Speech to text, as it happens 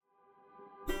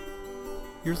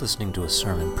You're listening to a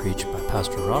sermon preached by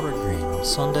Pastor Robert Greene on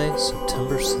Sunday,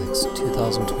 September 6,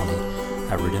 2020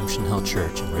 at Redemption Hill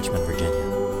Church in Richmond, Virginia.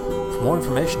 For more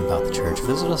information about the church,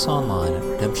 visit us online at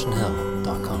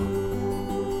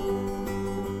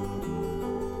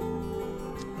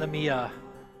redemptionhill.com. Let me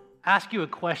ask you a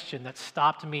question that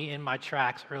stopped me in my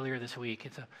tracks earlier this week.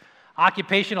 It's an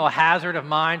occupational hazard of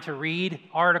mine to read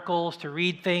articles, to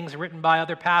read things written by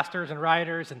other pastors and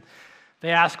writers, and they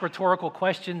ask rhetorical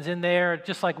questions in there,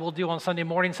 just like we'll do on Sunday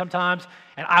morning sometimes,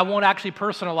 and I won't actually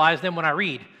personalize them when I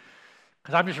read,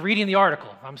 because I'm just reading the article.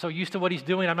 I'm so used to what he's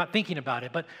doing, I'm not thinking about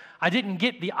it. But I didn't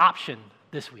get the option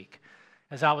this week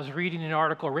as I was reading an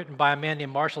article written by a man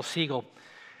named Marshall Siegel.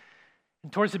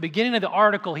 And towards the beginning of the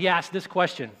article, he asked this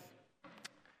question: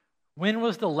 when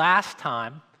was the last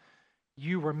time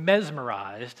you were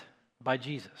mesmerized by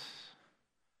Jesus?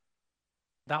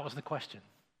 That was the question.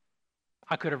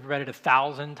 I could have read it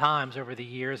 1,000 times over the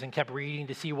years and kept reading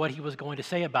to see what he was going to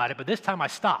say about it, but this time I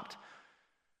stopped.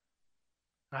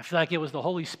 And I feel like it was the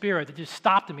Holy Spirit that just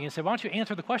stopped me and said, why don't you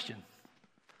answer the question?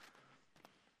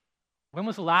 When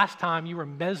was the last time you were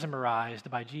mesmerized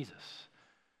by Jesus?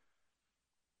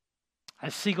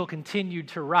 As Siegel continued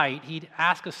to write, he'd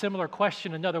ask a similar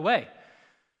question another way.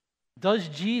 Does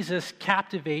Jesus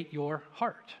captivate your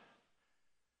heart?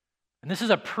 And this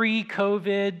is a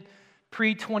pre-COVID,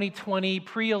 pre-2020,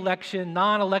 pre-election,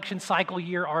 non-election cycle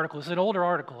year article. It's an older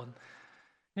article. And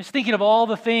just thinking of all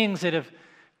the things that have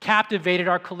captivated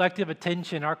our collective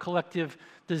attention, our collective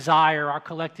desire, our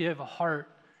collective heart,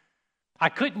 I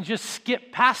couldn't just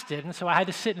skip past it, and so I had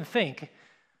to sit and think,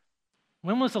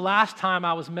 when was the last time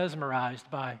I was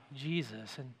mesmerized by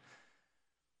Jesus? And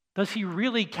does he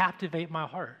really captivate my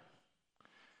heart?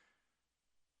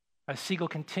 As Siegel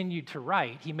continued to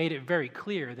write, he made it very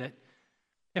clear that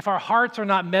if our hearts are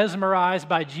not mesmerized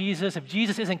by Jesus, if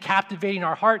Jesus isn't captivating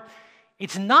our heart,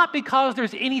 it's not because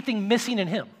there's anything missing in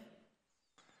him.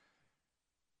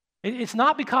 It's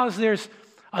not because there's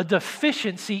a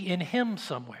deficiency in him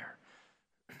somewhere.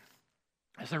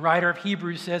 As the writer of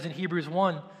Hebrews says in Hebrews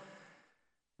 1,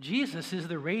 Jesus is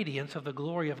the radiance of the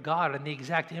glory of God and the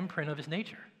exact imprint of his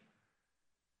nature.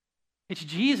 It's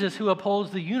Jesus who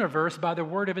upholds the universe by the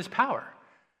word of his power.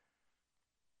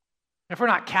 If we're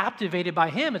not captivated by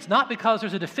him, it's not because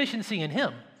there's a deficiency in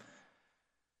him.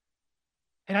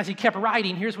 And as he kept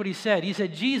writing, here's what he said. He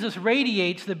said, Jesus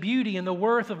radiates the beauty and the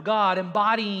worth of God,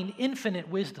 embodying infinite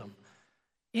wisdom,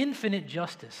 infinite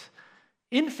justice,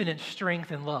 infinite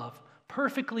strength and love,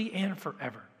 perfectly and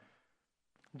forever.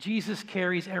 Jesus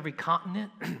carries every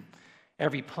continent,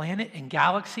 every planet and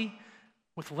galaxy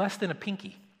with less than a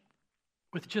pinky,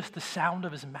 with just the sound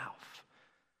of his mouth.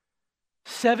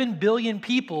 7 billion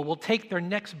people will take their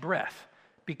next breath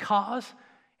because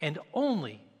and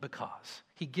only because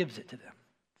he gives it to them.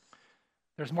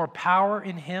 There's more power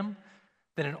in him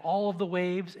than in all of the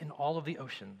waves in all of the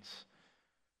oceans.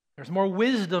 There's more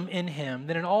wisdom in him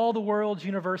than in all the world's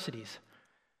universities.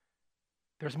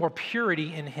 There's more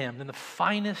purity in him than the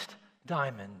finest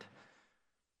diamond.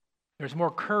 There's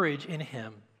more courage in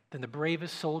him than the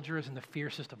bravest soldiers in the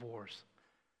fiercest of wars.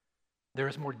 There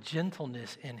is more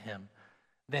gentleness in him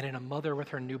than in a mother with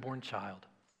her newborn child.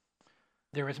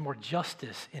 There is more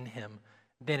justice in him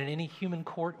than in any human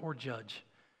court or judge.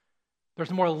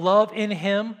 There's more love in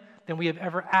him than we have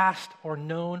ever asked or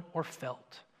known or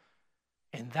felt.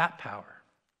 And that power,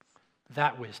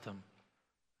 that wisdom,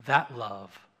 that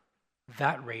love,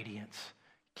 that radiance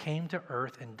came to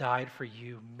earth and died for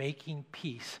you, making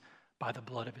peace by the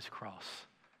blood of his cross.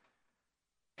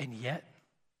 And yet,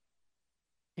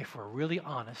 if we're really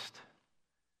honest,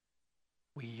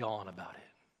 we yawn about it.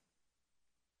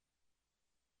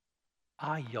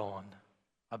 I yawn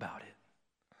about it.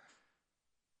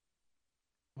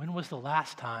 When was the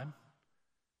last time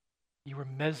you were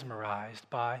mesmerized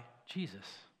by Jesus?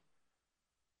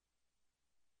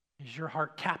 Is your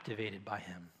heart captivated by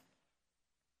him?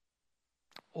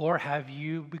 Or have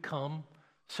you become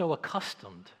so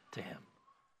accustomed to him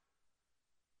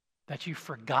that you've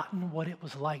forgotten what it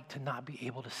was like to not be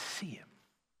able to see him?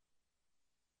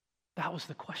 That was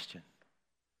the question.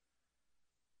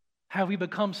 Have we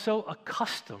become so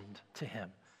accustomed to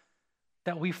him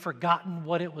that we've forgotten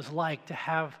what it was like to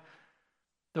have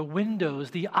the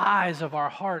windows, the eyes of our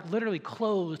heart literally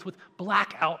closed with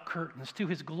blackout curtains to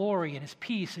his glory and his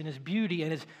peace and his beauty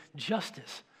and his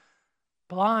justice,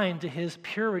 blind to his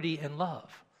purity and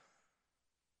love?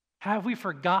 Have we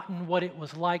forgotten what it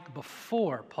was like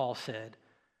before, Paul said,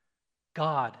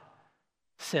 God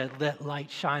said, let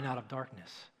light shine out of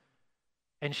darkness,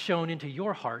 and shone into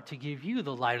your heart to give you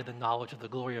the light of the knowledge of the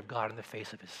glory of God in the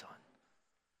face of his Son?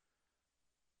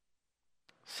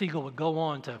 Siegel would go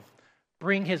on to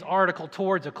bring his article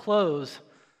towards a close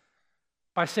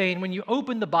by saying, when you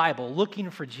open the Bible looking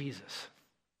for Jesus,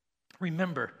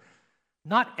 remember,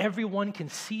 not everyone can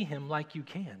see him like you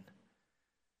can.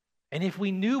 And if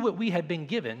we knew what we had been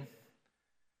given,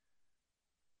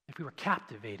 if we were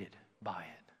captivated by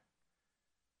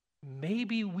it,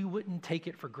 maybe we wouldn't take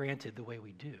it for granted the way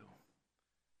we do.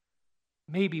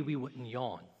 Maybe we wouldn't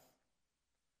yawn.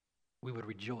 We would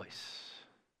rejoice.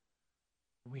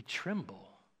 We tremble,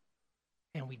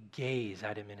 and we gaze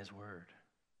at him in his word.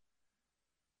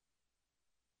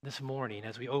 This morning,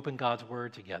 as we open God's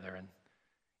word together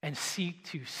and seek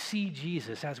to see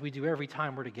Jesus as we do every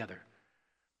time we're together,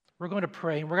 we're going to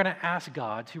pray and we're going to ask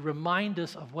God to remind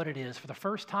us of what it is for the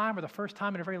first time or the first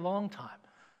time in a very long time,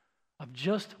 of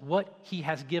just what he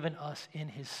has given us in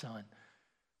his Son.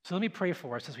 So let me pray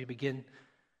for us as we begin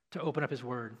to open up his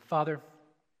word. Father,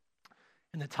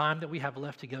 in the time that we have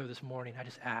left together this morning, I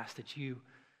just ask that you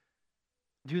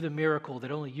do the miracle that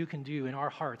only you can do in our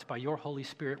hearts by your Holy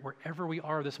Spirit, wherever we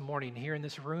are this morning, here in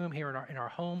this room, here in our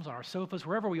homes, on our sofas,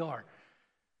 wherever we are.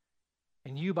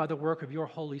 And you, by the work of your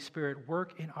Holy Spirit,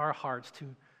 work in our hearts to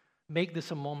make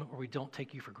this a moment where we don't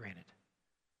take you for granted.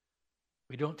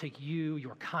 We don't take you,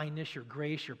 your kindness, your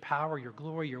grace, your power, your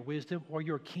glory, your wisdom, or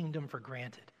your kingdom for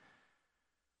granted.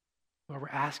 Lord, we're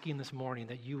asking this morning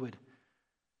that you would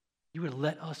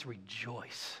let us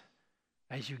rejoice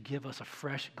as you give us a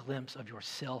fresh glimpse of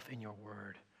yourself in your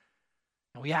word.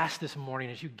 And we ask this morning,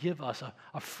 as you give us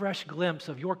a fresh glimpse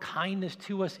of your kindness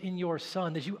to us in your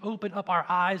Son, as you open up our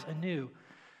eyes anew,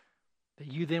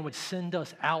 that you then would send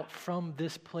us out from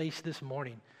this place this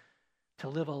morning to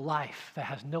live a life that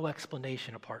has no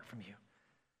explanation apart from you.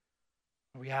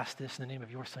 We ask this in the name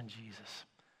of your Son, Jesus.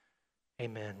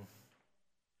 Amen.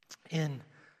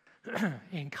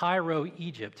 In Cairo,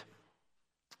 Egypt,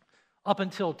 up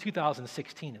until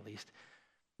 2016 at least,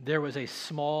 there was a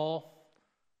small,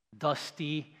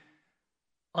 dusty,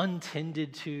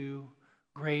 untended to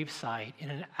grave site in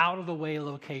an out-of-the-way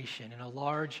location in a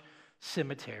large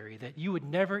cemetery that you would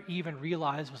never even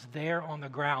realize was there on the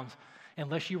grounds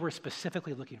unless you were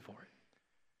specifically looking for it.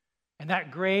 And that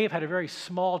grave had a very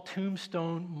small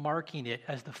tombstone marking it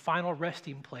as the final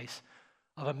resting place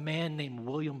of a man named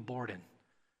William Borden.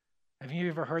 Have you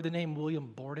ever heard the name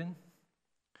William Borden?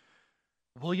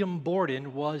 William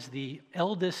Borden was the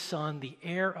eldest son, the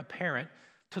heir apparent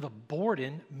to the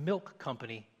Borden Milk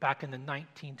Company back in the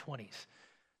 1920s.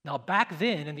 Now, back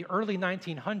then, in the early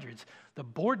 1900s, the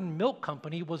Borden Milk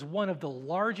Company was one of the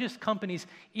largest companies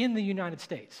in the United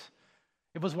States.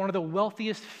 It was one of the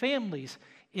wealthiest families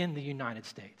in the United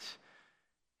States.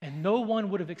 And no one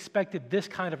would have expected this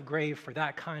kind of grave for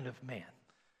that kind of man.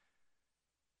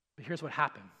 But here's what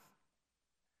happened.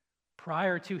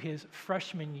 Prior to his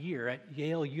freshman year at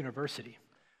Yale University,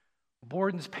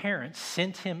 Borden's parents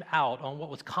sent him out on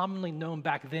what was commonly known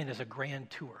back then as a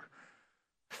grand tour.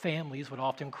 Families would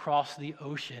often cross the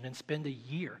ocean and spend a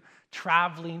year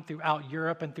traveling throughout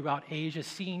Europe and throughout Asia,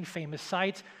 seeing famous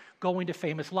sites, going to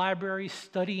famous libraries,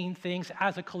 studying things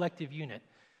as a collective unit.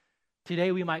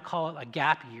 Today, we might call it a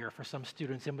gap year for some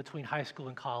students in between high school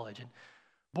and college. And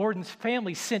Borden's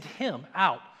family sent him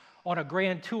out on a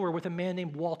grand tour with a man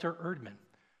named Walter Erdman.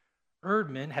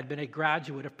 Erdman had been a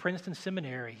graduate of Princeton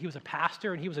Seminary. He was a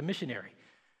pastor and he was a missionary.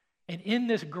 And in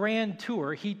this grand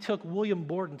tour, he took William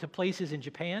Borden to places in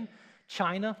Japan,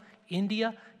 China,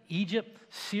 India, Egypt,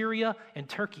 Syria, and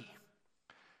Turkey.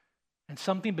 And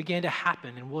something began to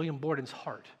happen in William Borden's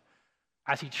heart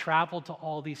as he traveled to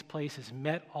all these places,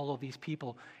 met all of these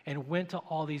people, and went to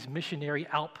all these missionary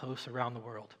outposts around the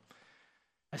world.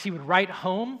 As he would write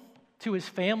home to his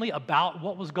family about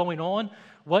what was going on,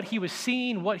 what he was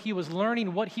seeing, what he was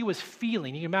learning, what he was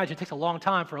feeling. You can imagine it takes a long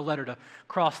time for a letter to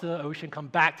cross the ocean, come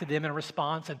back to them in a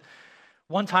response. And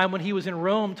one time when he was in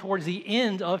Rome towards the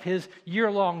end of his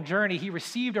year-long journey, he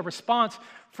received a response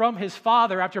from his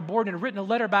father after Borden had written a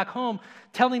letter back home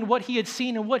telling what he had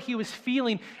seen and what he was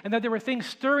feeling, and that there were things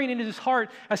stirring in his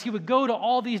heart as he would go to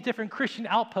all these different Christian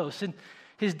outposts. And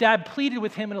his dad pleaded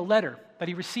with him in a letter that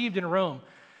he received in Rome,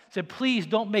 said, please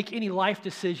don't make any life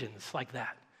decisions like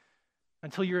that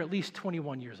until you're at least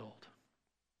 21 years old.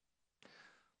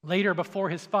 Later, before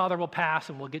his father will pass,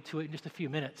 and we'll get to it in just a few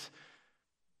minutes,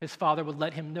 his father would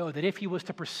let him know that if he was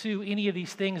to pursue any of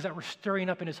these things that were stirring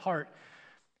up in his heart,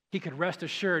 he could rest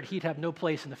assured he'd have no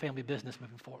place in the family business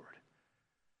moving forward.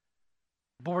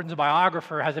 Borden's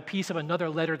biographer has a piece of another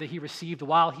letter that he received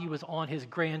while he was on his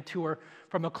grand tour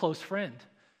from a close friend.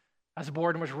 As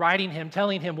Borden was writing him,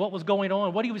 telling him what was going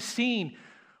on, what he was seeing,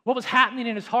 what was happening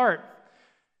in his heart,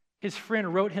 his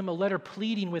friend wrote him a letter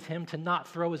pleading with him to not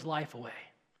throw his life away.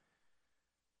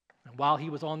 And while he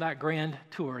was on that grand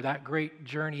tour, that great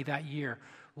journey that year,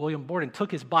 William Borden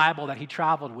took his Bible that he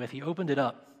traveled with, he opened it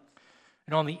up.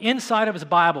 And on the inside of his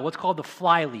Bible, what's called the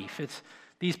flyleaf, it's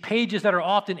these pages that are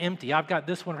often empty. I've got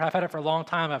this one, I've had it for a long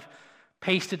time. I've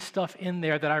pasted stuff in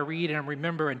there that I read and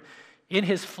remember. And in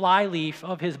his flyleaf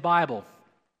of his Bible,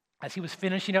 as he was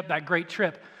finishing up that great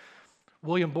trip,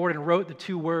 William Borden wrote the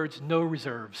two words, "No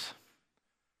reserves."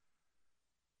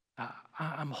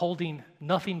 I'm holding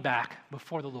nothing back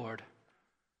before the Lord.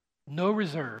 No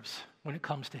reserves when it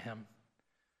comes to him.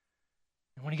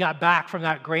 And when he got back from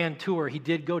that grand tour, he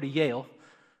did go to Yale,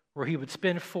 where he would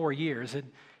spend 4 years.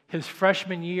 And his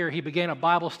freshman year, he began a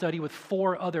Bible study with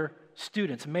 4 other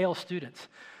students, male students.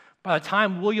 By the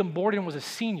time William Borden was a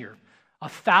senior,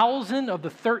 1,000 of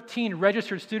the 13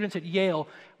 registered students at Yale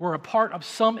were a part of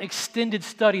some extended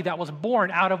study that was born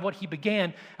out of what he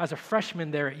began as a freshman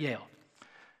there at Yale.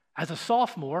 As a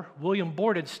sophomore, William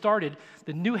Borden started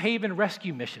the New Haven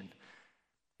Rescue Mission.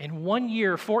 In 1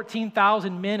 year,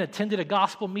 14,000 men attended a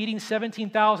gospel meeting,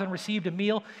 17,000 received a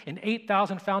meal, and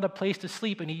 8,000 found a place to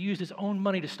sleep, and he used his own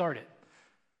money to start it.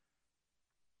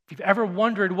 If you've ever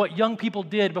wondered what young people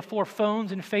did before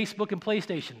phones and Facebook and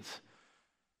PlayStations,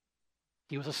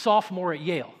 he was a sophomore at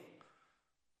Yale,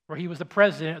 where he was the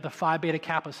president of the Phi Beta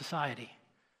Kappa Society.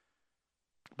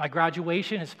 By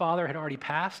graduation, his father had already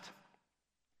passed,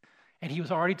 and he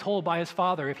was already told by his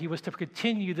father if he was to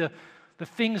continue the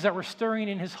things that were stirring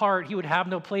in his heart, he would have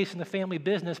no place in the family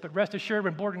business. But rest assured,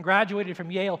 when Borden graduated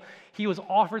from Yale, he was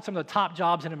offered some of the top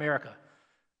jobs in America.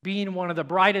 Being one of the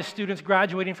brightest students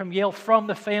graduating from Yale from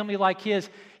the family like his,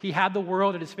 he had the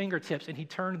world at his fingertips, and he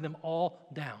turned them all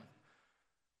down.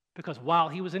 Because while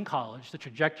he was in college, the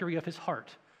trajectory of his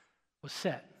heart was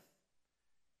set.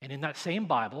 And in that same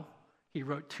Bible, he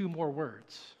wrote 2 more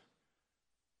words: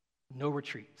 no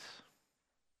retreats.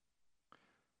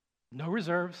 No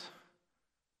reserves,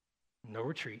 no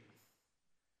retreat.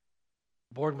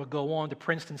 Borden would go on to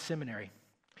Princeton Seminary.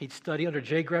 He'd study under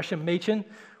J. Gresham Machen,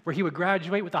 where he would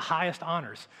graduate with the highest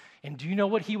honors. And do you know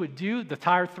what he would do the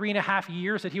entire 3.5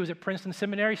 years that he was at Princeton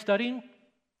Seminary studying?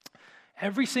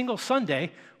 Every single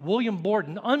Sunday, William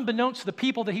Borden, unbeknownst to the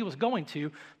people that he was going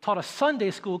to, taught a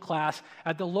Sunday school class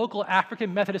at the local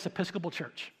African Methodist Episcopal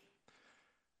Church.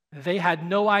 They had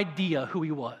no idea who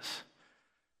he was.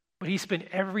 But he spent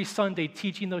every Sunday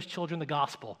teaching those children the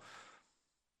gospel,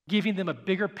 giving them a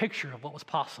bigger picture of what was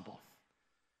possible.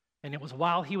 And it was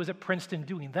while he was at Princeton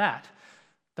doing that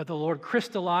the Lord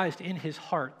crystallized in his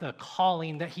heart the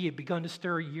calling that he had begun to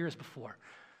stir years before.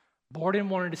 Borden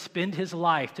wanted to spend his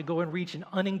life to go and reach an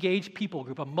unengaged people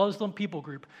group, a Muslim people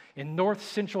group in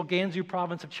north-central Gansu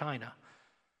province of China.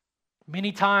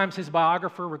 Many times his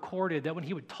biographer recorded that when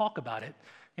he would talk about it,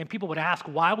 and people would ask,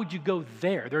 why would you go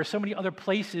there? There are so many other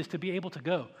places to be able to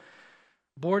go.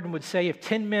 Borden would say, if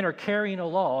 10 men are carrying a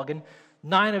log and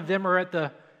 9 of them are at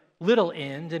the little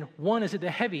end and 1 is at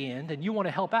the heavy end and you want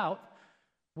to help out,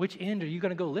 which end are you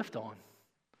going to go lift on?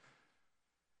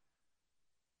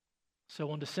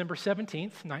 So on December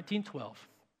 17th, 1912,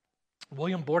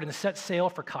 William Borden set sail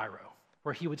for Cairo,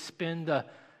 where he would spend the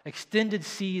extended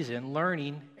season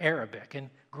learning Arabic and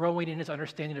growing in his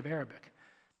understanding of Arabic.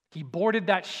 He boarded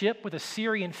that ship with a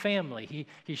Syrian family.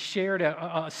 He shared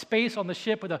a space on the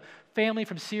ship with a family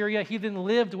from Syria. He then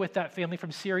lived with that family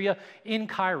from Syria in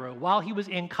Cairo. While he was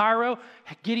in Cairo,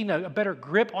 getting a better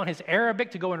grip on his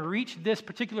Arabic to go and reach this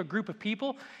particular group of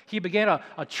people, he began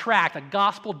a tract, a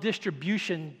gospel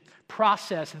distribution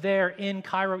process there in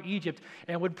Cairo, Egypt,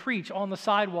 and would preach on the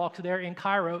sidewalks there in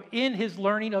Cairo in his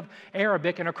learning of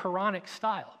Arabic in a Quranic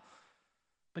style.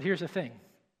 But here's the thing.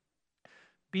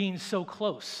 Being so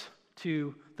close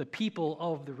to the people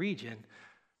of the region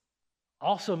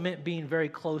also meant being very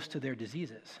close to their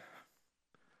diseases.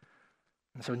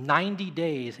 And so 90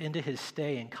 days into his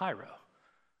stay in Cairo,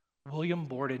 William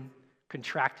Borden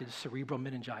contracted cerebral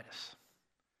meningitis.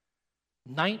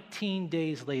 19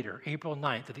 days later, April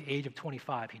 9th, at the age of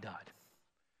 25, he died.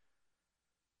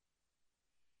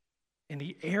 And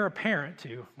the heir apparent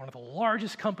to one of the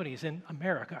largest companies in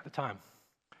America at the time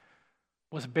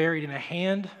was buried in a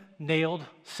hand-nailed,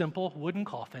 simple wooden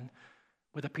coffin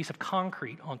with a piece of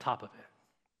concrete on top of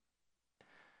it.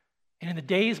 And in the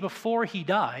days before he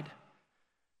died,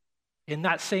 in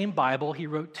that same Bible, he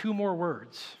wrote 2 more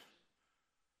words: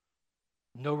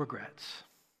 no regrets.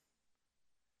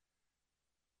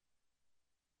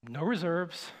 No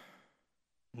reserves,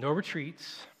 no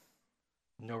retreats,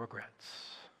 no regrets.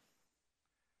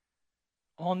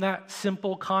 On that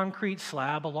simple concrete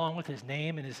slab, along with his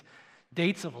name and his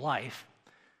dates of life,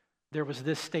 there was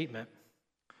this statement: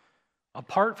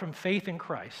 apart from faith in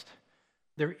Christ,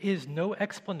 there is no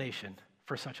explanation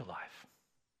for such a life.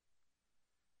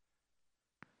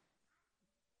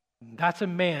 That's a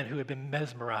man who had been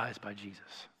mesmerized by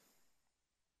Jesus,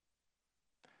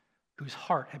 whose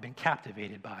heart had been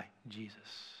captivated by Jesus.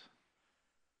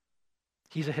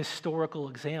 He's a historical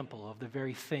example of the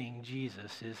very thing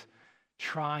Jesus is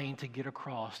trying to get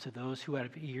across to those who have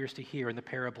ears to hear in the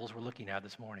parables we're looking at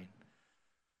this morning.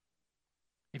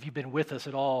 If you've been with us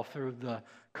at all through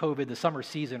the summer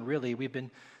season, really, we've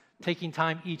been taking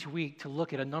time each week to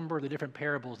look at a number of the different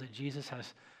parables that Jesus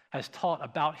has taught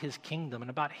about his kingdom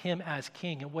and about him as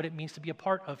king and what it means to be a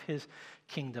part of his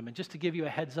kingdom. And just to give you a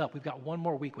heads up, we've got one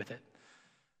more week with it.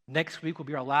 Next week will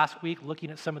be our last week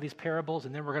looking at some of these parables,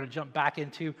 and then we're going to jump back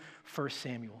into 1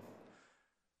 Samuel.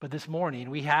 But this morning,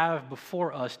 we have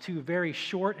before us two very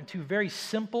short and two very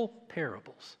simple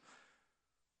parables.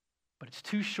 But it's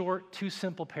two short, two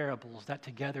simple parables that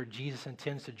together Jesus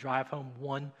intends to drive home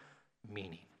one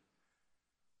meaning.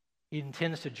 He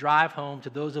intends to drive home to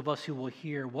those of us who will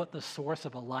hear what the source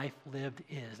of a life lived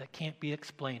is that can't be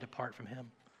explained apart from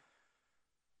him.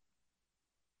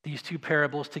 These two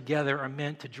parables together are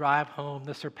meant to drive home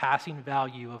the surpassing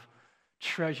value of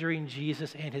treasuring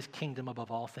Jesus and his kingdom above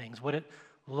all things, what it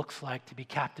looks like to be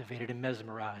captivated and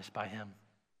mesmerized by him,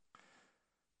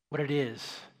 what it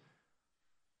is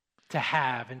to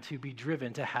have and to be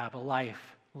driven to have a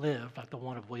life lived like the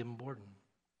one of William Borden.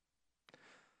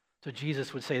 So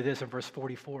Jesus would say this in verse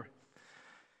 44.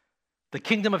 The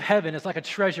kingdom of heaven is like a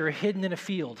treasure hidden in a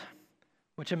field,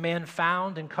 which a man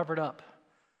found and covered up.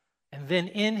 And then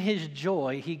in his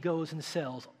joy, he goes and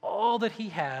sells all that he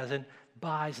has and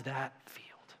buys that field.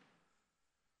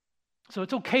 So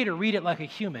it's okay to read it like a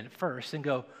human at first and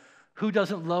go, who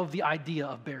doesn't love the idea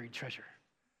of buried treasure?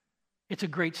 It's a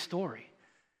great story.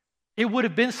 It would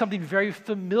have been something very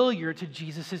familiar to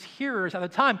Jesus' hearers at the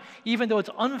time, even though it's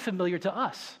unfamiliar to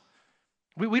us.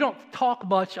 We don't talk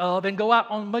much of and go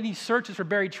out on many searches for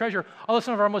buried treasure, although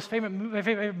some of our most favorite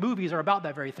movies are about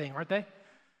that very thing, aren't they?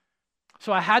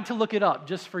 So I had to look it up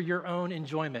just for your own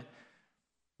enjoyment.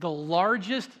 The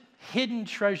largest hidden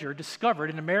treasure discovered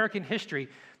in American history,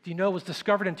 do you know, was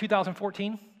discovered in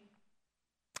 2014?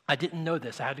 I didn't know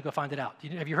this. I had to go find it out.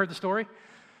 Have you heard the story?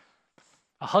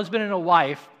 A husband and a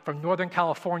wife from Northern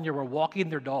California were walking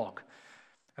their dog.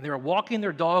 And they were walking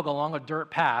their dog along a dirt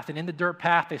path. And in the dirt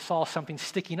path, they saw something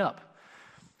sticking up.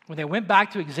 When they went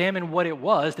back to examine what it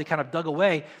was, they kind of dug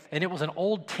away, and it was an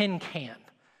old tin can.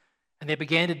 And they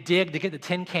began to dig to get the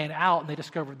tin can out, and they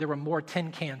discovered there were more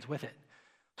tin cans with it.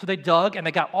 So they dug, and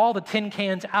they got all the tin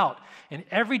cans out. And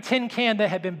every tin can that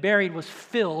had been buried was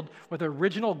filled with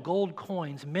original gold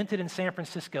coins minted in San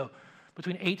Francisco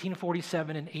between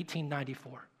 1847 and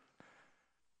 1894.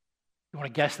 You want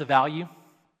to guess the value?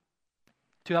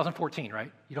 2014,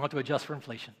 right? You don't have to adjust for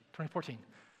inflation. 2014.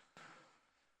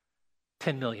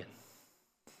 10 million.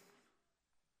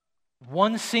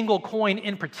 One single coin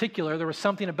in particular, there was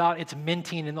something about its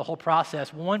minting in the whole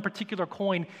process. One particular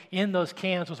coin in those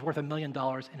cans was worth $1 million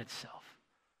in itself.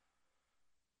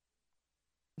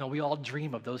 No, we all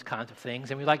dream of those kinds of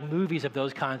things, and we like movies of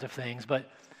those kinds of things, but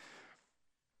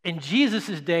in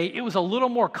Jesus' day, it was a little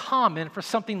more common for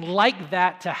something like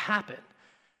that to happen.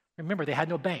 Remember, they had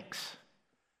no banks.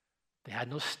 They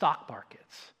had no stock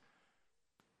markets.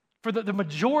 For the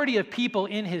majority of people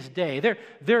in his day,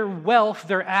 their wealth,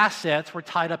 their assets were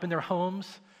tied up in their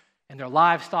homes and their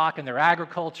livestock and their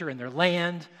agriculture and their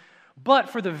land.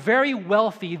 But for the very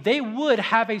wealthy, they would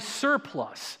have a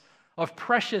surplus of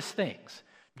precious things,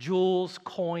 jewels,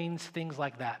 coins, things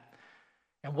like that.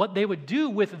 And what they would do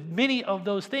with many of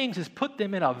those things is put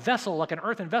them in a vessel, like an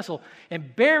earthen vessel,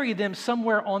 and bury them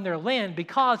somewhere on their land,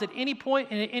 because at any point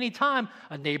and at any time,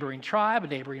 a neighboring tribe, a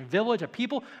neighboring village, a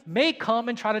people may come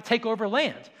and try to take over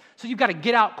land. So you've got to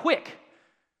get out quick.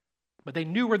 But they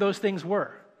knew where those things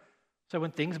were. So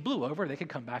when things blew over, they could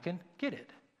come back and get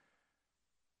it.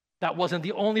 That wasn't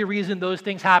the only reason those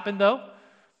things happened, though.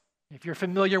 If you're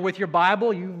familiar with your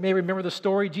Bible, you may remember the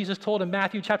story Jesus told in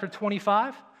Matthew chapter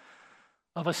 25.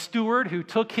 Of a steward who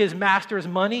took his master's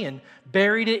money and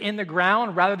buried it in the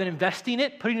ground rather than investing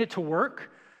it, putting it to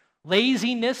work.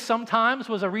 Laziness sometimes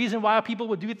was a reason why people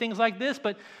would do things like this,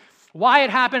 but why it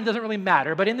happened doesn't really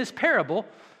matter. But in this parable,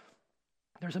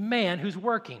 there's a man who's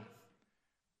working.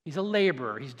 He's a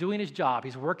laborer. He's doing his job.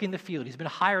 He's working the field. He's been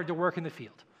hired to work in the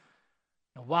field.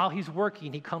 And while he's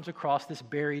working, he comes across this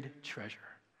buried treasure.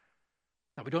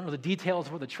 Now, we don't know the details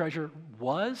of what the treasure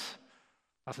was.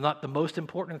 That's not the most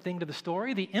important thing to the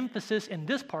story. The emphasis in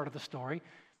this part of the story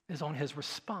is on his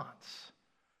response.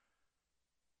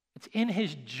 It's in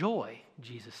his joy,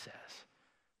 Jesus says,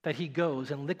 that he goes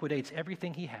and liquidates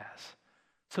everything he has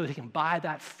so that he can buy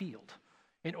that field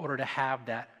in order to have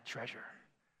that treasure.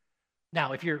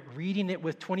 Now, if you're reading it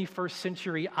with 21st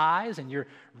century eyes and you're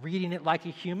reading it like a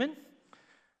human,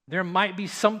 there might be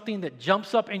something that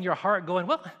jumps up in your heart going,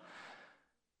 well,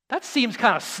 that seems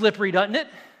kind of slippery, doesn't it?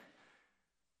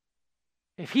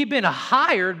 If he'd been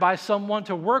hired by someone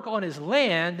to work on his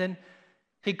land and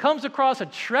he comes across a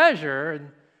treasure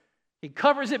and he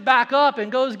covers it back up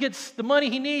and gets the money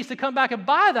he needs to come back and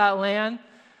buy that land,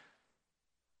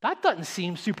 that doesn't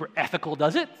seem super ethical,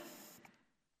 does it?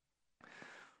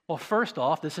 Well, first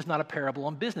off, this is not a parable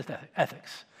on business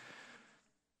ethics.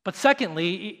 But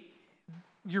secondly,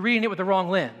 you're reading it with the wrong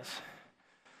lens.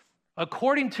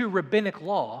 According to rabbinic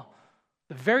law,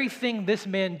 the very thing this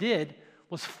man did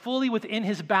was fully within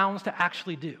his bounds to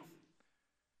actually do.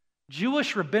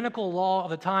 Jewish rabbinical law of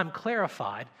the time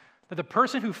clarified that the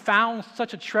person who found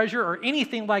such a treasure or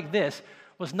anything like this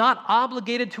was not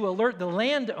obligated to alert the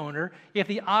landowner if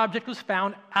the object was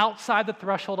found outside the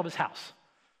threshold of his house.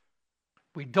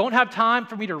 We don't have time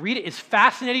for me to read it. It's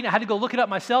fascinating. I had to go look it up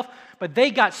myself, but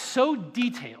they got so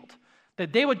detailed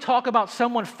that they would talk about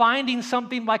someone finding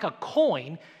something like a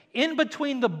coin in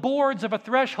between the boards of a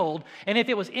threshold, and if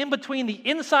it was in between the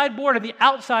inside board and the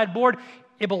outside board,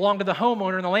 it belonged to the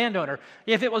homeowner and the landowner.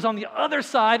 If it was on the other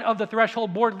side of the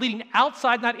threshold board leading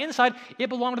outside, not inside, it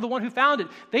belonged to the one who found it.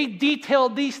 They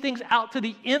detailed these things out to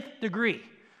the nth degree.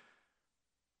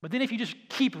 But then if you just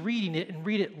keep reading it and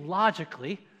read it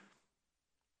logically,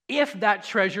 if that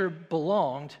treasure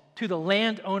belonged to the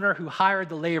landowner who hired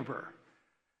the laborer,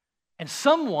 and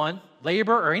someone,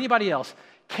 laborer or anybody else,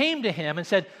 came to him and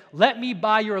said, "Let me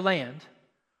buy your land,"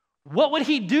 what would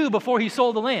he do before he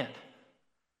sold the land?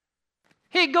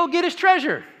 He'd go get his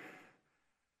treasure.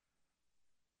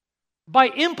 By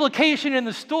implication in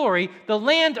the story, the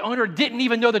landowner didn't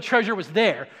even know the treasure was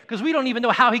there, because we don't even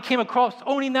know how he came across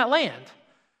owning that land.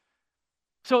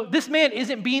 So this man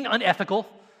isn't being unethical.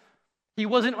 He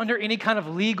wasn't under any kind of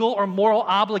legal or moral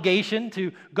obligation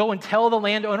to go and tell the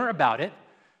landowner about it.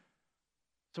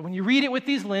 So when you read it with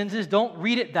these lenses, don't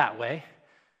read it that way.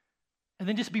 And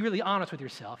then just be really honest with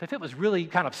yourself. If it was really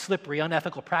kind of slippery,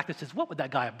 unethical practices, what would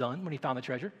that guy have done when he found the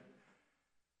treasure?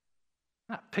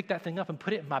 Not pick that thing up and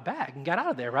put it in my bag and got out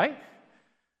of there, right?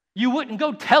 You wouldn't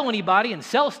go tell anybody and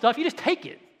sell stuff. You just take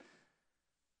it.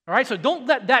 All right, so don't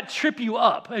let that trip you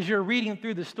up as you're reading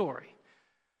through the story.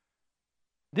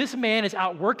 This man is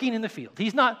out working in the field.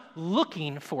 He's not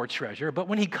looking for treasure, but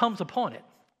when he comes upon it,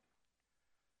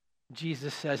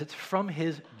 Jesus says it's from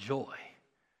his joy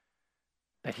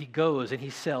that he goes and he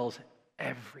sells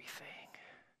everything.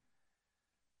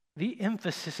 The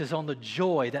emphasis is on the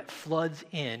joy that floods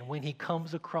in when he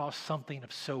comes across something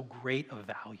of so great a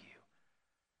value.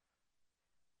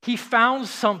 He found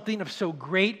something of so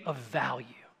great a value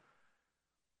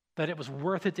that it was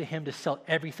worth it to him to sell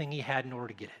everything he had in order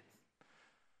to get it.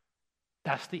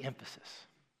 That's the emphasis.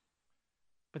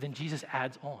 But then Jesus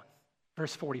adds on,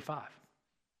 verse 45.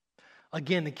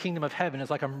 Again, the kingdom of heaven is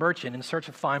like a merchant in search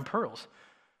of fine pearls,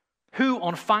 who,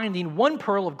 on finding one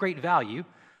pearl of great value,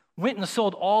 went and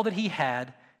sold all that he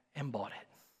had and bought it.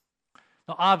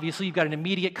 Now, obviously, you've got an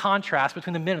immediate contrast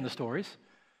between the men in the stories.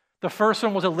 The first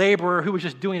one was a laborer who was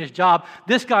just doing his job.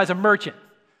 This guy's a merchant.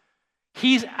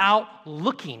 He's out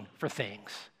looking for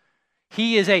things.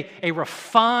 He is a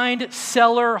refined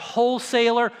seller,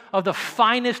 wholesaler of the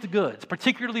finest goods,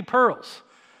 particularly pearls.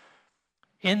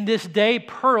 In this day,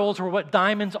 pearls were what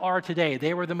diamonds are today.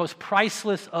 They were the most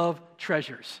priceless of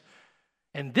treasures.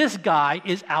 And this guy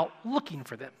is out looking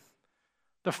for them.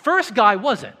 The first guy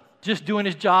wasn't, just doing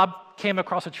his job, came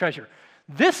across a treasure.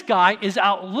 This guy is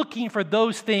out looking for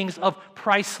those things of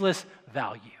priceless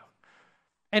value.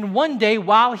 And one day,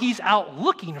 while he's out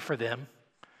looking for them,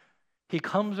 he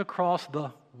comes across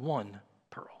the one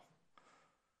pearl.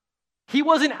 He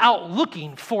wasn't out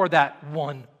looking for that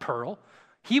one pearl.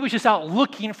 He was just out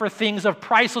looking for things of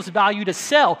priceless value to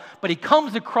sell, but he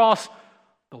comes across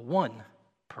the one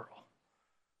pearl.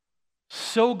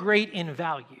 So great in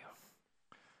value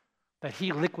that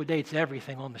he liquidates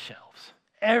everything on the shelves,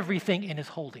 everything in his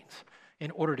holdings,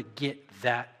 in order to get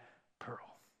that pearl.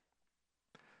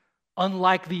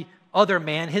 Unlike the other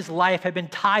man, his life had been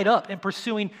tied up in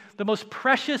pursuing the most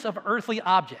precious of earthly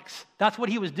objects. That's what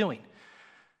he was doing.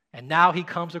 And now he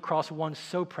comes across one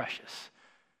so precious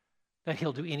that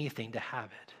he'll do anything to have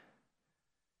it.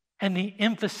 And the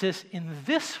emphasis in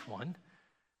this one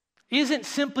isn't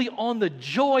simply on the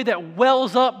joy that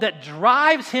wells up, that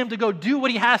drives him to go do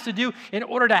what he has to do in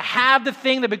order to have the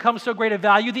thing that becomes so great a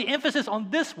value. The emphasis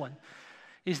on this one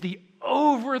is the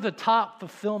over-the-top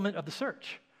fulfillment of the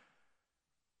search.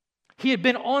 He had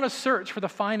been on a search for the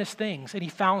finest things, and he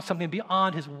found something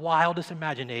beyond his wildest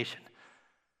imagination.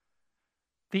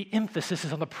 the emphasis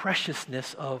is on the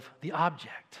preciousness of the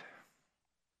object.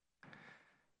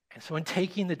 And so in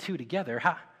taking the two together,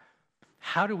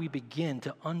 how do we begin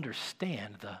to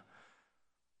understand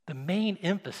the main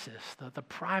emphasis, the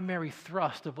primary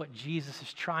thrust of what Jesus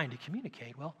is trying to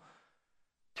communicate? Well,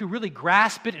 to really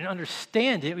grasp it and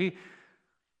understand it,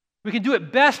 we can do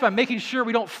it best by making sure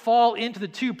we don't fall into the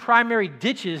two primary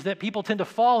ditches that people tend to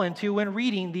fall into when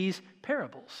reading these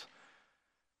parables.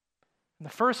 And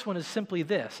the first one is simply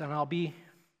this, and I'll be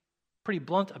pretty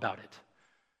blunt about it.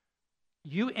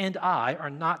 You and I are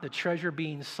not the treasure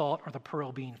being sought or the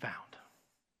pearl being found.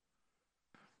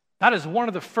 That is one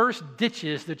of the first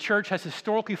ditches the church has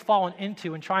historically fallen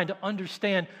into in trying to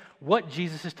understand what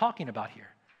Jesus is talking about here.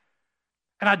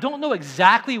 And I don't know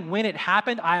exactly when it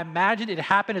happened. I imagine it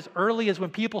happened as early as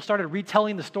when people started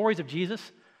retelling the stories of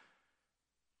Jesus.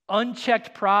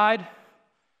 Unchecked pride,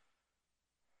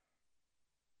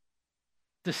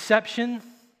 deception,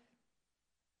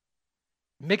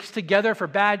 mixed together for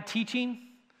bad teaching,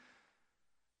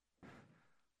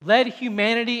 led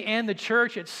humanity and the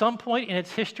church at some point in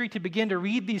its history to begin to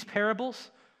read these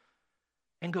parables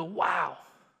and go, wow,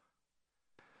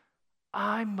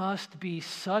 I must be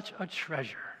such a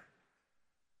treasure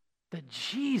that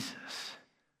Jesus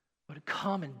would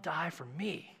come and die for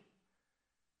me.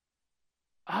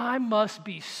 I must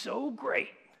be so great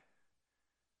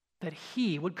that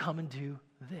he would come and do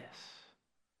this.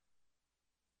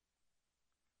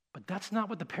 But that's not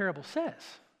what the parable says.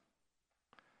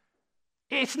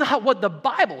 It's not what the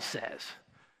Bible says.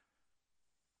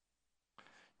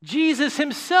 Jesus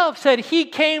himself said he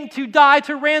came to die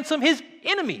to ransom his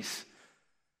enemies.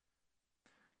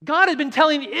 God has been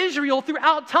telling Israel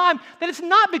throughout time that it's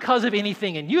not because of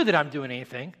anything in you that I'm doing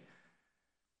anything.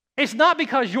 It's not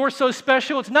because you're so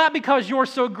special. It's not because you're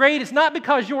so great. It's not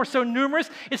because you're so numerous.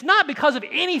 It's not because of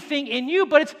anything in you,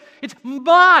 but it's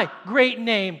my great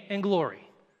name and glory.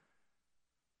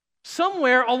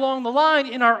 Somewhere along the line,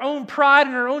 in our own pride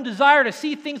and our own desire to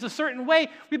see things a certain way,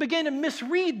 we begin to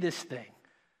misread this thing.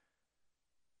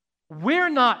 We're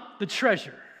not the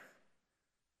treasure.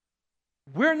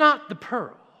 We're not the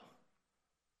pearl.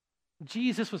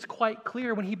 Jesus was quite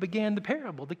clear when he began the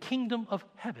parable. The kingdom of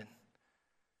heaven,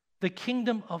 the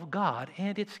kingdom of God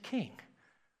and its king.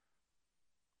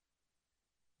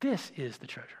 This is the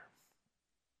treasure.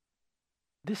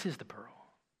 This is the pearl.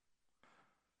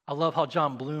 I love how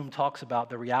John Bloom talks about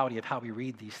the reality of how we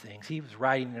read these things. He was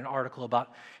writing an article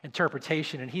about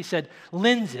interpretation, and he said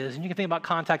lenses, and you can think about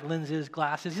contact lenses,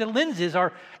 glasses. He said lenses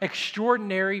are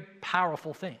extraordinary,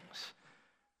 powerful things.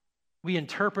 We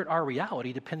interpret our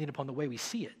reality depending upon the way we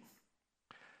see it.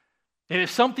 And if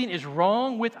something is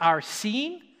wrong with our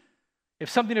seeing, if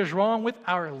something is wrong with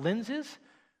our lenses,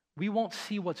 we won't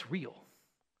see what's real.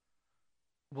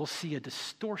 We'll see a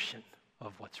distortion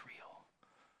of what's real.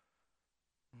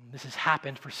 This has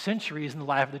happened for centuries in the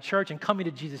life of the church and coming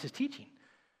to Jesus' teaching.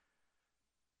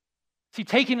 See,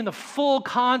 taken in the full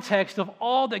context of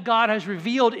all that God has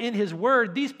revealed in his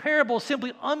word, these parables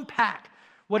simply unpack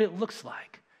what it looks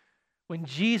like when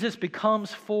Jesus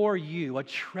becomes for you a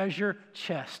treasure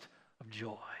chest of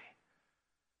joy.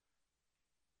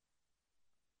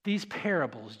 These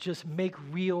parables just make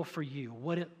real for you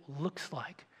what it looks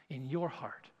like in your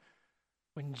heart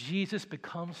when Jesus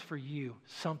becomes for you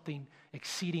something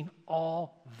exceeding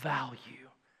all value.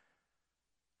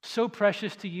 So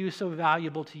precious to you, so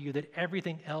valuable to you that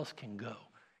everything else can go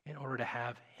in order to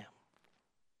have him.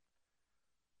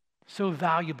 So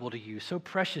valuable to you, so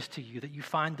precious to you that you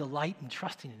find delight in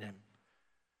trusting in him.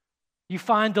 You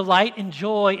find delight and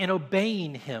joy in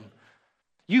obeying him.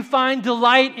 You find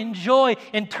delight and joy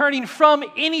in turning from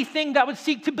anything that would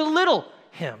seek to belittle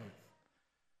him.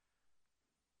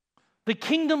 The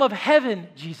kingdom of heaven,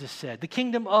 Jesus said, the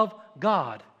kingdom of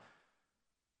God,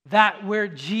 that where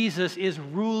Jesus is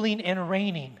ruling and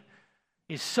reigning,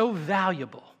 is so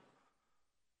valuable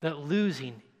that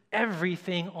losing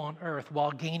everything on earth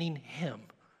while gaining him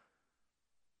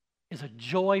is a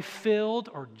joy-filled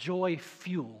or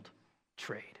joy-fueled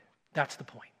trade. That's the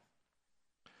point.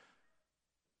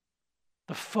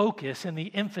 The focus and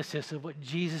the emphasis of what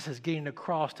Jesus is getting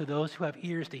across to those who have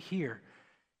ears to hear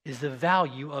is the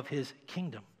value of his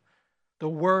kingdom, the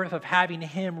worth of having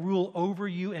him rule over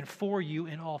you and for you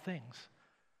in all things.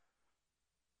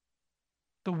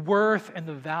 The worth and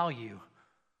the value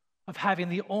of having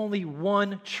the only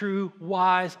one true,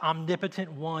 wise,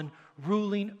 omnipotent one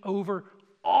ruling over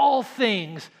all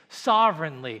things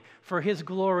sovereignly for his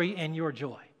glory and your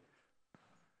joy.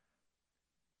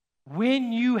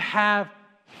 When you have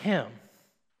him,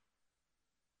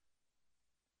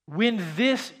 when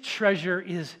this treasure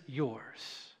is yours,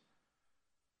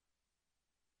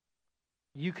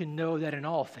 you can know that in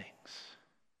all things,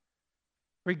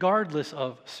 regardless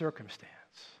of circumstance,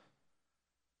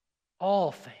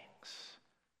 all things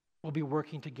will be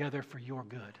working together for your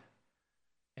good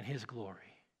and His glory.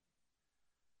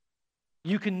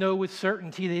 You can know with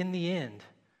certainty that in the end,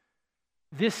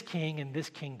 this king and this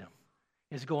kingdom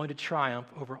is going to triumph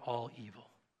over all evil.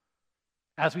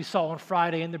 As we saw on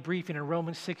Friday in the briefing in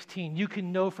Romans 16, you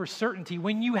can know for certainty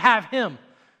when you have Him,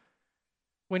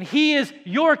 when He is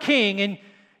your king and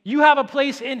you have a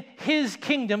place in His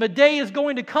kingdom, a day is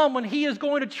going to come when He is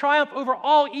going to triumph over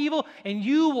all evil and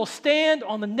you will stand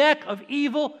on the neck of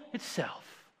evil itself.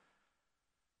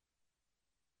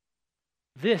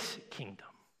 This kingdom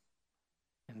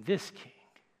and this king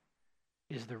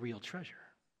is the real treasure.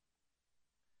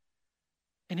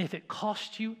 And if it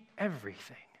costs you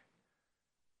everything,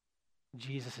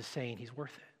 Jesus is saying He's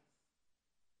worth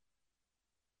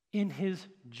it. In His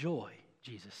joy,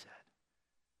 Jesus said,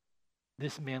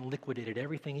 this man liquidated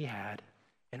everything he had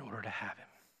in order to have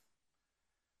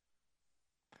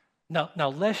Him. Now,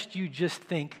 lest you just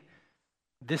think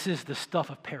this is the stuff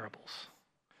of parables.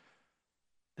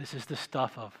 This is the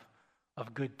stuff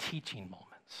of good teaching moments.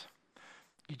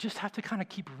 You just have to kind of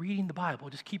keep reading the Bible.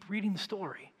 Just keep reading the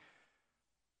story.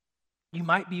 You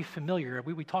might be familiar.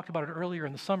 We talked about it earlier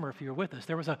in the summer if you were with us.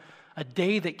 There was a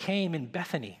day that came in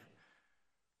Bethany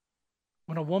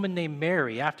when a woman named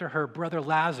Mary, after her brother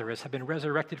Lazarus had been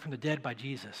resurrected from the dead by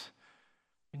Jesus,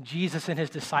 and Jesus and His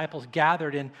disciples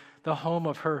gathered in the home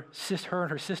of her and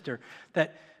her sister,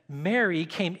 that Mary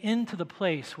came into the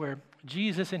place where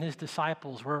Jesus and His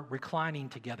disciples were reclining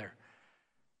together.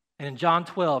 And in John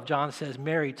 12, John says,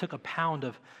 Mary took a pound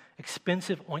of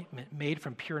expensive ointment made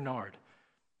from pure nard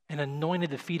and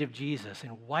anointed the feet of Jesus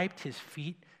and wiped His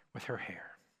feet with her hair.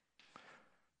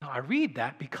 Now, I read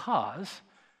that because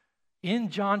in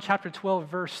John chapter 12,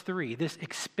 verse 3, this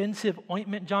expensive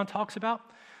ointment John talks about,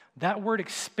 that word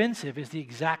expensive is the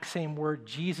exact same word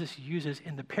Jesus uses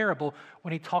in the parable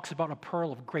when He talks about a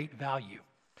pearl of great value.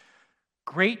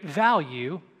 Great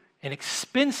value and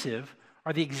expensive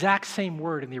are the exact same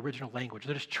word in the original language.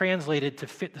 They're just translated to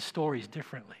fit the stories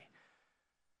differently.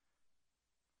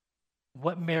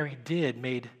 What Mary did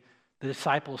made the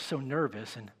disciples so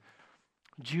nervous and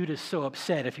Judas so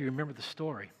upset, if you remember the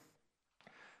story,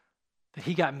 that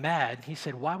he got mad. He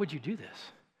said, "Why would you do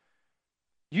this?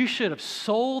 You should have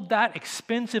sold that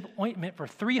expensive ointment for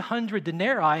 300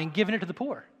 denarii and given it to the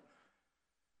poor."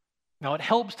 Now, it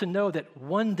helps to know that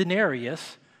 1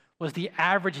 denarius was the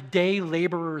average day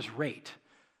laborer's rate.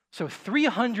 So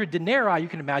 300 denarii, you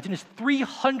can imagine, is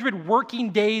 300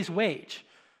 working days' wage,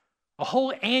 a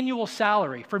whole annual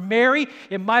salary. For Mary,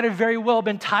 it might have very well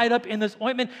been tied up in this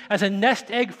ointment as a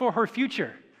nest egg for her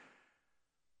future.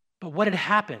 But what had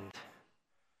happened?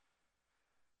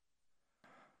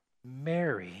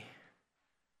 Mary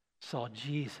saw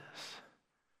Jesus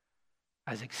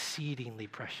as exceedingly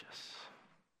precious,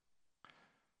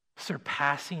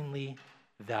 surpassingly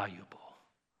valuable,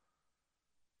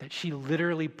 that she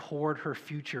literally poured her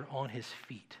future on His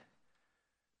feet.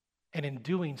 And in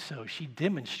doing so, she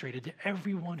demonstrated to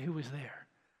everyone who was there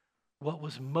what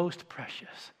was most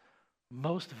precious,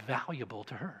 most valuable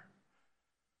to her.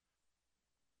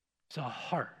 It's a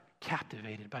heart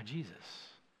captivated by Jesus,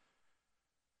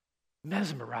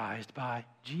 mesmerized by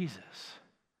Jesus,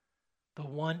 the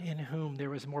one in whom there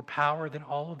was more power than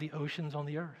all of the oceans on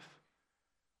the earth,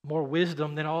 more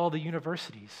wisdom than all the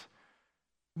universities,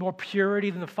 more purity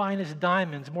than the finest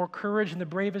diamonds, more courage than the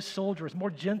bravest soldiers,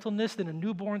 more gentleness than a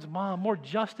newborn's mom, more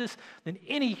justice than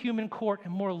any human court,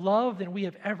 and more love than we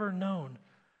have ever known.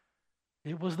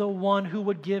 It was the one who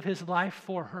would give His life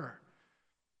for her,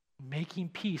 making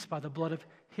peace by the blood of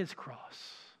His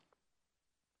cross.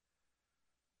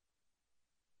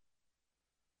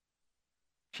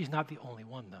 She's not the only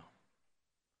one, though.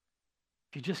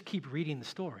 If you just keep reading the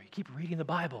story, keep reading the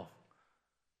Bible,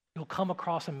 you'll come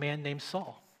across a man named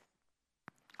Saul,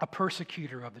 a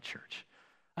persecutor of the church,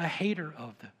 a hater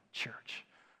of the church,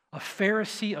 a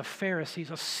Pharisee of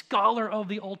Pharisees, a scholar of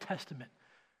the Old Testament,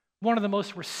 one of the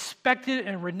most respected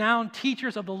and renowned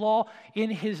teachers of the law in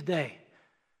his day.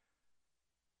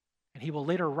 And he will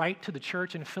later write to the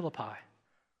church in Philippi,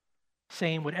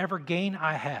 saying, "Whatever gain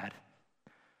I had,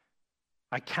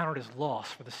 I counted as loss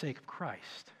for the sake of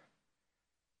Christ.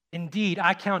 Indeed,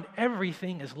 I count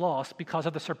everything as loss because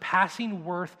of the surpassing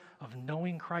worth of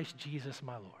knowing Christ Jesus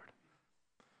my Lord.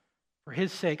 For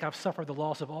His sake, I've suffered the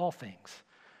loss of all things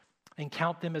and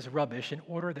count them as rubbish in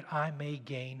order that I may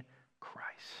gain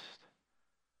Christ."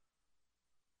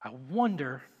 I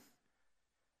wonder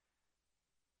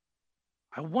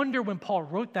when Paul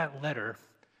wrote that letter,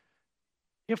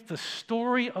 if the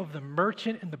story of the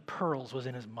merchant and the pearls was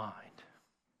in his mind.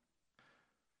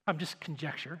 I'm just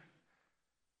conjecture.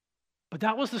 But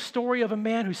that was the story of a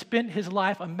man who spent his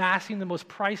life amassing the most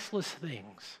priceless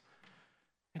things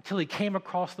until he came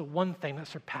across the one thing that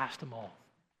surpassed them all.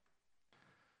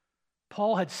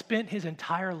 Paul had spent his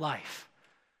entire life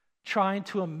trying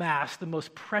to amass the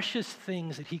most precious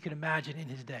things that he could imagine in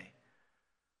his day.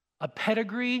 A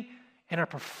pedigree and a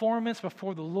performance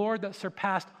before the Lord that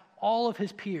surpassed all of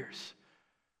his peers.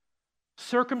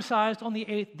 Circumcised on the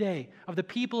 8th day, of the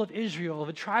people of Israel, of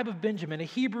the tribe of Benjamin, a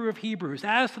Hebrew of Hebrews,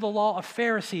 as to the law, a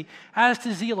Pharisee, as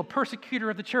to zeal, a persecutor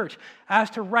of the church,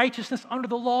 as to righteousness under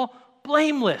the law,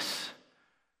 blameless.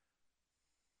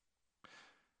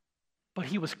 But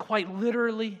he was quite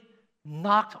literally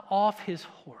knocked off his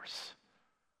horse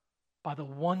by the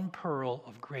one pearl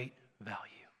of great value.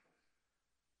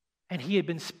 And he had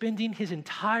been spending his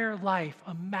entire life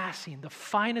amassing the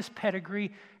finest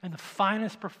pedigree and the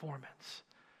finest performance.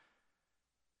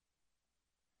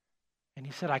 And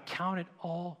he said, I count it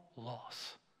all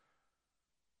loss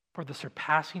for the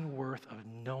surpassing worth of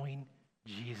knowing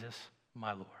Jesus,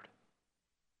 my Lord.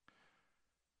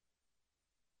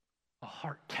 A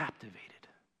heart captivated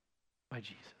by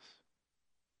Jesus.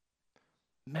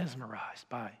 Mesmerized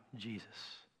by Jesus.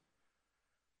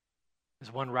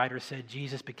 As one writer said,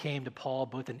 Jesus became to Paul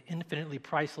both an infinitely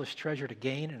priceless treasure to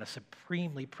gain and a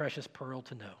supremely precious pearl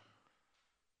to know.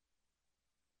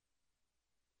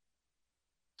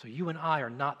 So you and I are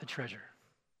not the treasure.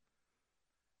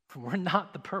 We're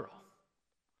not the pearl.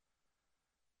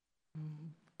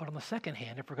 But on the second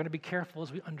hand, if we're going to be careful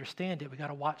as we understand it, we got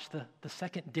to watch the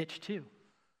second ditch too.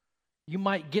 You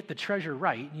might get the treasure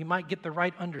right, you might get the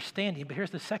right understanding, but here's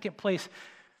the second place.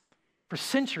 For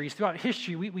centuries throughout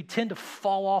history, we tend to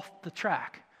fall off the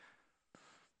track.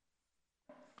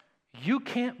 You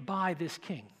can't buy this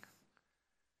king,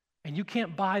 and you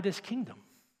can't buy this kingdom.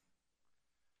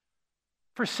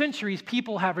 For centuries,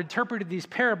 people have interpreted these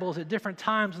parables at different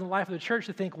times in the life of the church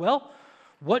to think, well,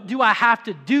 what do I have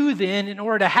to do then in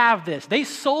order to have this? They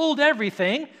sold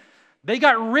everything. They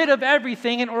got rid of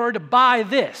everything in order to buy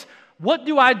this. What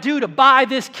do I do to buy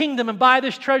this kingdom and buy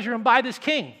this treasure and buy this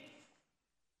king?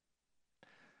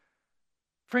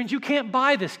 Friends, you can't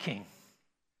buy this king.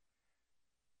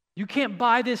 You can't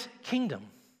buy this kingdom.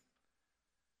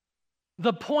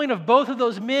 The point of both of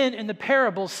those men in the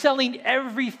parable selling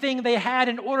everything they had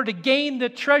in order to gain the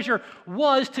treasure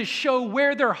was to show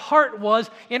where their heart was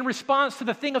in response to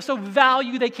the thing of so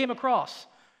value they came across.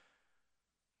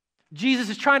 Jesus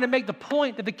is trying to make the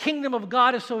point that the kingdom of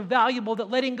God is so valuable that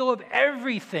letting go of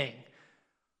everything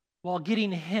while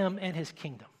getting him and his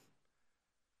kingdom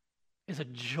is a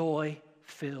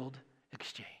joy-filled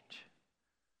exchange.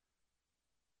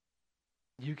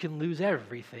 You can lose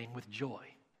everything with joy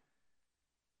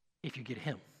if you get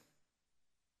him.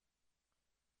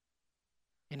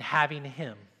 In having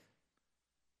him,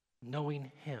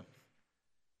 knowing him,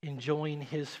 enjoying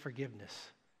his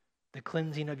forgiveness, the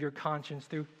cleansing of your conscience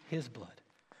through his blood,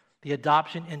 the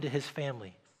adoption into his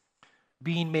family,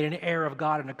 being made an heir of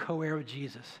God and a co-heir with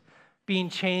Jesus, being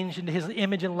changed into his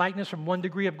image and likeness from one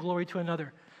degree of glory to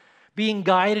another, being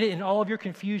guided in all of your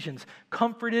confusions,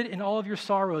 comforted in all of your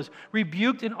sorrows,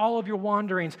 rebuked in all of your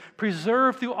wanderings,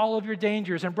 preserved through all of your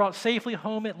dangers, and brought safely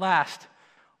home at last.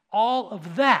 All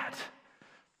of that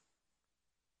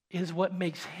is what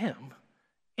makes him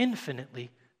infinitely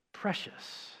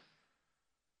precious.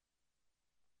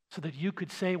 So that you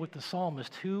could say with the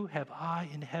psalmist, who have I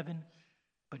in heaven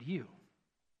but you?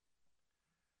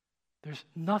 There's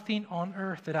nothing on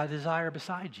earth that I desire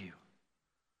beside you.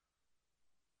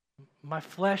 My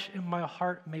flesh and my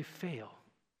heart may fail,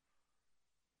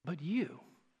 but you,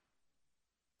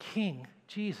 King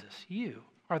Jesus, you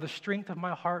are the strength of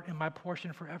my heart and my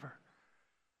portion forever.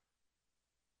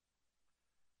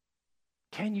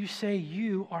 Can you say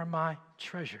you are my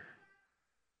treasure?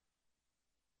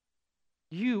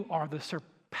 You are the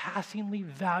surpassingly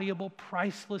valuable,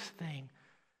 priceless thing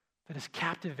that has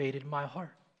captivated my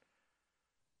heart.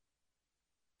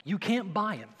 You can't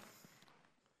buy him,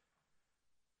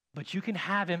 but you can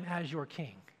have him as your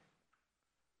king.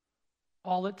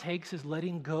 All it takes is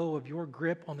letting go of your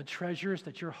grip on the treasures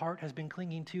that your heart has been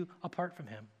clinging to apart from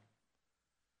him.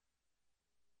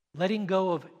 Letting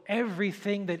go of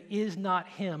everything that is not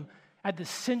him at the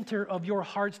center of your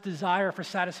heart's desire for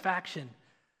satisfaction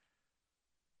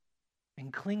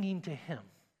and clinging to him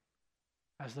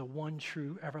as the one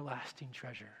true everlasting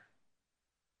treasure.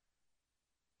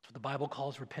 That's what the Bible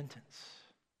calls repentance.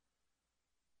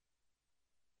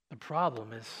 The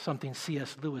problem is something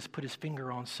C.S. Lewis put his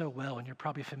finger on so well, and you're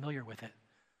probably familiar with it.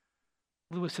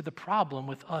 Lewis said the problem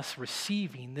with us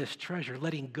receiving this treasure,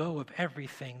 letting go of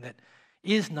everything that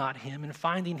is not him and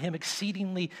finding him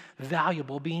exceedingly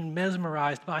valuable, being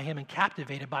mesmerized by him and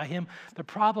captivated by him, the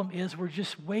problem is we're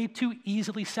just way too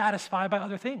easily satisfied by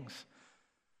other things.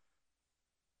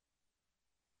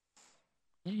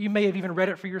 You may have even read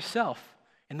it for yourself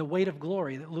in The Weight of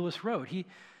Glory that Lewis wrote. He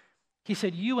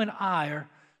said, you and I are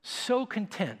so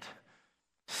content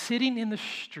sitting in the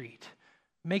street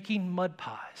making mud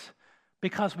pies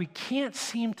because we can't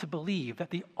seem to believe that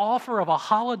the offer of a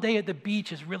holiday at the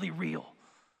beach is really real.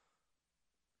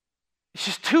 It's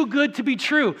just too good to be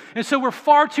true. And so we're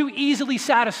far too easily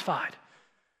satisfied.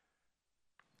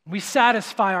 We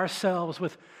satisfy ourselves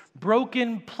with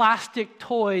broken plastic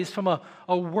toys from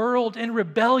a world in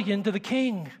rebellion to the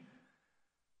King.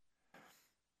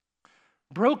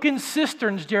 Broken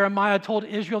cisterns, Jeremiah told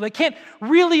Israel, they can't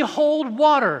really hold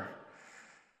water.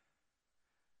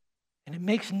 And it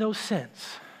makes no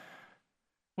sense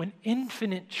when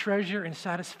infinite treasure and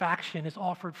satisfaction is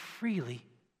offered freely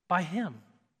by him.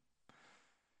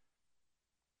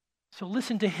 So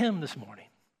listen to him this morning.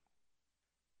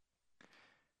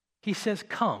 He says,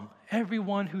 come,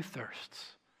 everyone who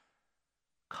thirsts.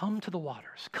 Come to the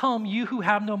waters. Come, you who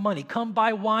have no money. Come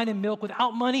buy wine and milk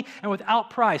without money and without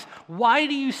price. Why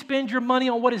do you spend your money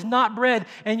on what is not bread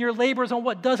and your labors on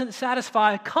what doesn't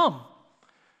satisfy? Come.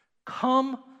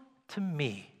 Come to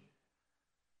me.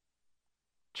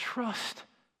 Trust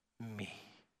me.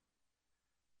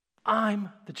 I'm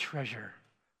the treasure.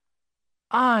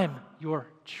 I'm your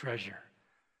treasure.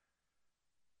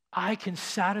 I can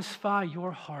satisfy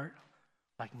your heart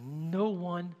like no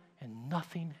one and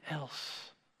nothing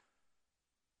else.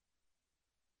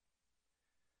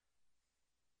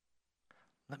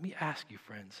 Let me ask you,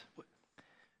 friends,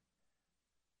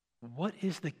 what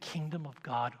is the kingdom of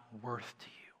God worth to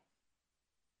you?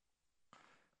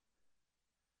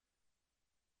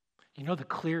 You know the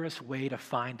clearest way to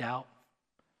find out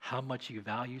how much you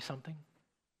value something?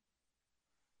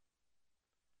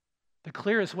 The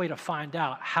clearest way to find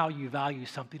out how you value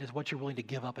something is what you're willing to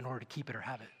give up in order to keep it or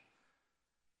have it.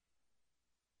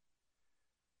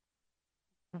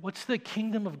 What's the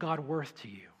kingdom of God worth to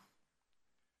you?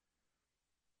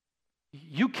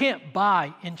 You can't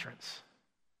buy entrance.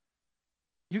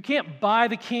 You can't buy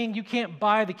the king. You can't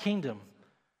buy the kingdom.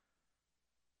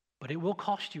 But it will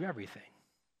cost you everything.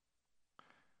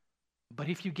 But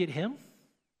if you get him,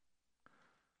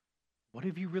 what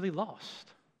have you really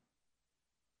lost?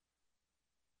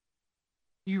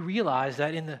 You realize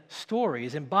that in the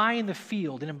stories, in buying the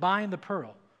field and in buying the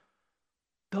pearl,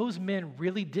 those men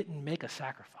really didn't make a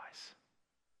sacrifice,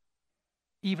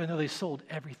 even though they sold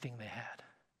everything they had,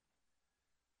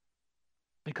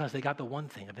 because they got the one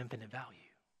thing of infinite value.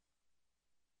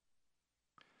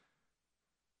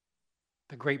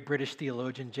 The great British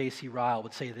theologian J.C. Ryle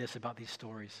would say this about these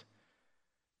stories.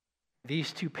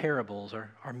 These two parables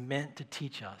are meant to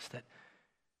teach us that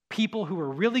people who are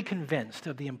really convinced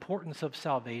of the importance of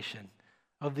salvation,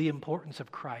 of the importance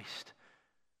of Christ,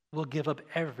 will give up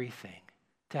everything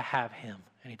to have him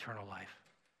in eternal life.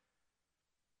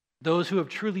 Those who have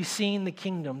truly seen the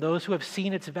kingdom, those who have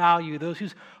seen its value, those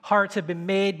whose hearts have been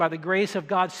made by the grace of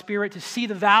God's Spirit to see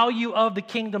the value of the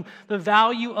kingdom, the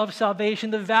value of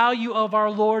salvation, the value of our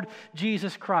Lord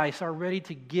Jesus Christ, are ready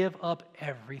to give up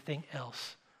everything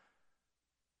else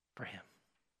for him.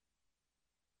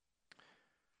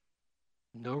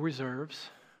 No reserves,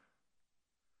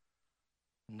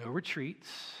 no retreats,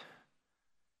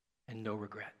 and no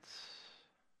regrets.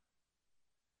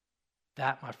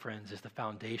 That, my friends, is the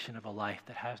foundation of a life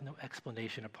that has no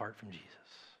explanation apart from Jesus.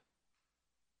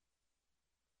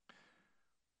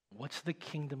 What's the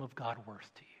kingdom of God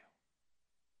worth to you?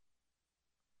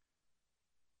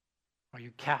 Are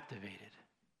you captivated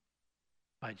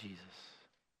by Jesus?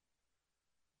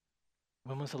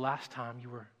 When was the last time you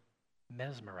were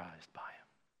mesmerized by him?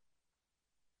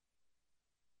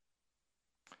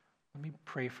 Let me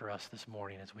pray for us this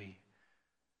morning as we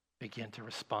begin to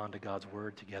respond to God's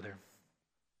word together.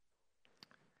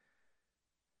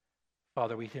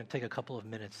 Father, we can take a couple of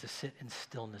minutes to sit in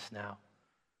stillness now.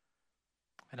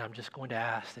 And I'm just going to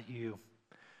ask that you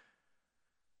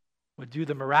would do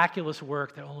the miraculous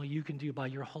work that only you can do by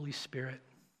your Holy Spirit.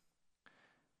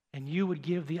 And you would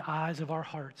give the eyes of our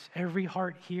hearts, every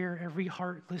heart here, every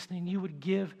heart listening, you would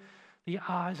give the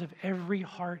eyes of every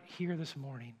heart here this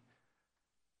morning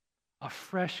a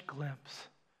fresh glimpse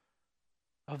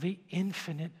of the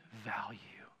infinite value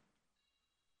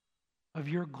of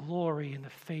your glory in the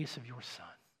face of your Son.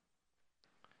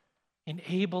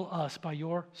 Enable us by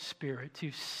your Spirit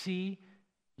to see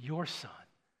your Son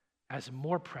as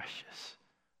more precious,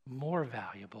 more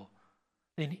valuable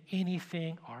than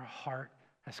anything our heart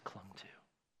has clung to.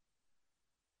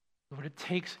 Lord, it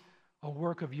takes a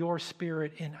work of your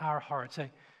Spirit in our hearts,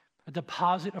 a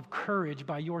deposit of courage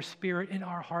by your Spirit in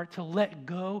our heart to let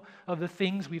go of the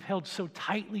things we've held so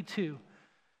tightly to,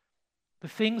 the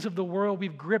things of the world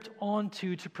we've gripped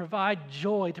onto to provide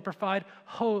joy, to provide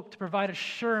hope, to provide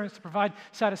assurance, to provide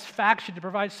satisfaction, to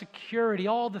provide security,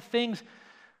 all the things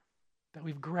that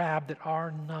we've grabbed that are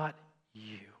not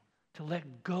you. To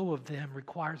let go of them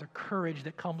requires a courage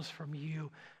that comes from you.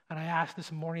 And I ask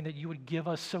this morning that you would give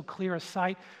us so clear a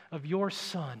sight of your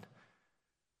Son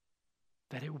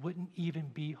that it wouldn't even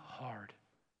be hard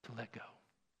to let go.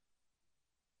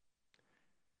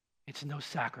 It's no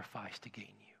sacrifice to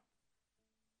gain you,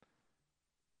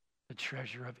 the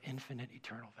treasure of infinite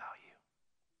eternal value.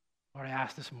 Lord, I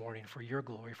ask this morning for your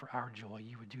glory, for our joy,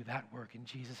 you would do that work in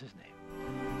Jesus'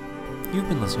 name. You've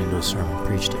been listening to a sermon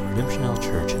preached at Redemption Hill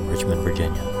Church in Richmond,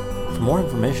 Virginia. For more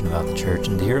information about the church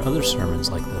and to hear other sermons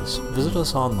like this, visit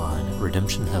us online at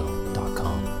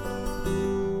redemptionhill.com.